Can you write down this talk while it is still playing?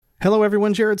Hello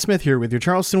everyone, Jared Smith here with your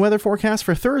Charleston weather forecast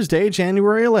for Thursday,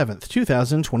 January 11th,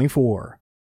 2024.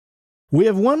 We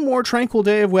have one more tranquil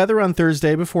day of weather on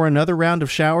Thursday before another round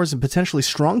of showers and potentially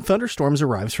strong thunderstorms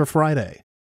arrives for Friday.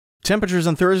 Temperatures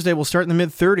on Thursday will start in the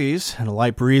mid-30s, and a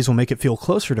light breeze will make it feel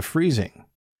closer to freezing.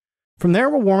 From there,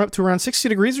 we'll warm up to around 60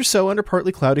 degrees or so under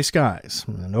partly cloudy skies,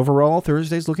 and overall,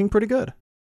 Thursday's looking pretty good.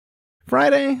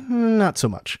 Friday, not so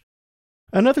much.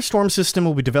 Another storm system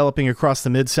will be developing across the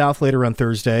Mid-South later on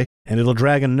Thursday, and it'll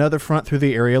drag another front through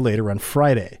the area later on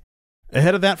Friday.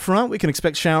 Ahead of that front, we can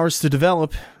expect showers to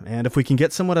develop, and if we can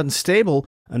get somewhat unstable,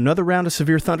 another round of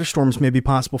severe thunderstorms may be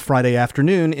possible Friday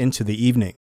afternoon into the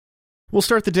evening. We'll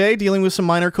start the day dealing with some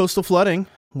minor coastal flooding.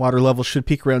 Water levels should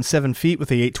peak around 7 feet with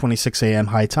the 8:26 a.m.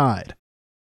 high tide.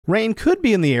 Rain could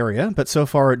be in the area, but so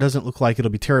far it doesn't look like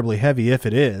it'll be terribly heavy if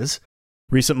it is.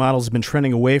 Recent models have been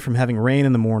trending away from having rain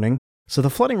in the morning, so the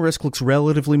flooding risk looks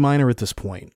relatively minor at this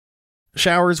point.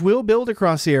 Showers will build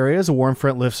across the area as a warm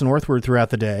front lifts northward throughout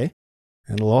the day,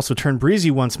 and it'll also turn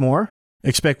breezy once more.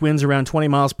 Expect winds around 20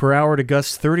 miles per hour to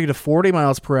gusts 30 to 40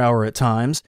 miles per hour at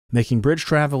times, making bridge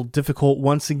travel difficult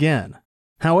once again.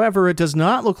 However, it does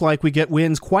not look like we get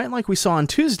winds quite like we saw on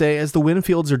Tuesday, as the wind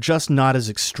fields are just not as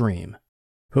extreme.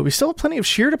 But we still have plenty of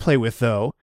shear to play with,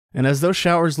 though, and as those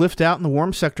showers lift out and the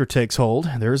warm sector takes hold,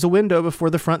 there is a window before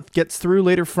the front gets through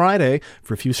later Friday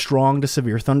for a few strong to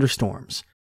severe thunderstorms.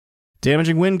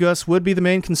 Damaging wind gusts would be the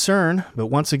main concern, but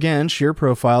once again, shear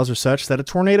profiles are such that a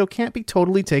tornado can't be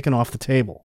totally taken off the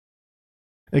table.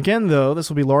 Again, though, this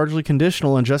will be largely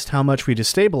conditional on just how much we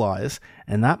destabilize,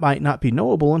 and that might not be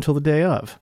knowable until the day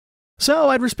of. So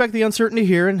I'd respect the uncertainty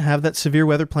here and have that severe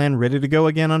weather plan ready to go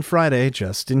again on Friday,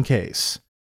 just in case.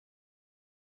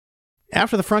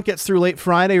 After the front gets through late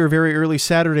Friday or very early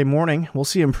Saturday morning, we'll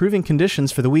see improving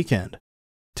conditions for the weekend.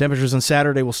 Temperatures on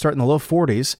Saturday will start in the low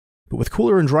 40s, but with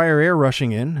cooler and drier air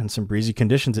rushing in and some breezy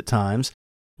conditions at times,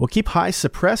 we'll keep highs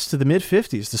suppressed to the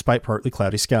mid-50s despite partly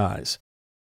cloudy skies.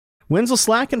 Winds will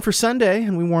slacken for Sunday,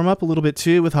 and we warm up a little bit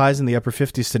too, with highs in the upper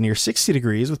 50s to near 60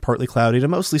 degrees with partly cloudy to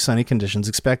mostly sunny conditions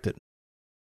expected.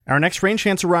 Our next rain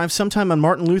chance arrives sometime on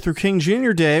Martin Luther King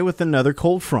Jr. Day with another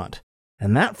cold front.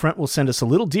 And that front will send us a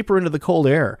little deeper into the cold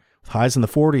air, with highs in the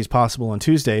 40s possible on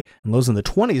Tuesday and lows in the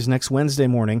 20s next Wednesday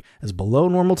morning as below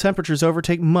normal temperatures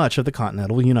overtake much of the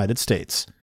continental United States.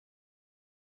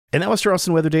 And that was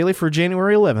Charleston Weather Daily for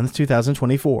January 11th,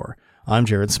 2024. I'm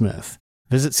Jared Smith.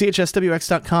 Visit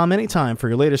chswx.com anytime for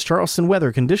your latest Charleston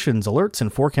weather conditions, alerts,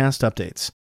 and forecast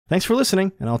updates. Thanks for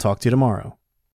listening, and I'll talk to you tomorrow.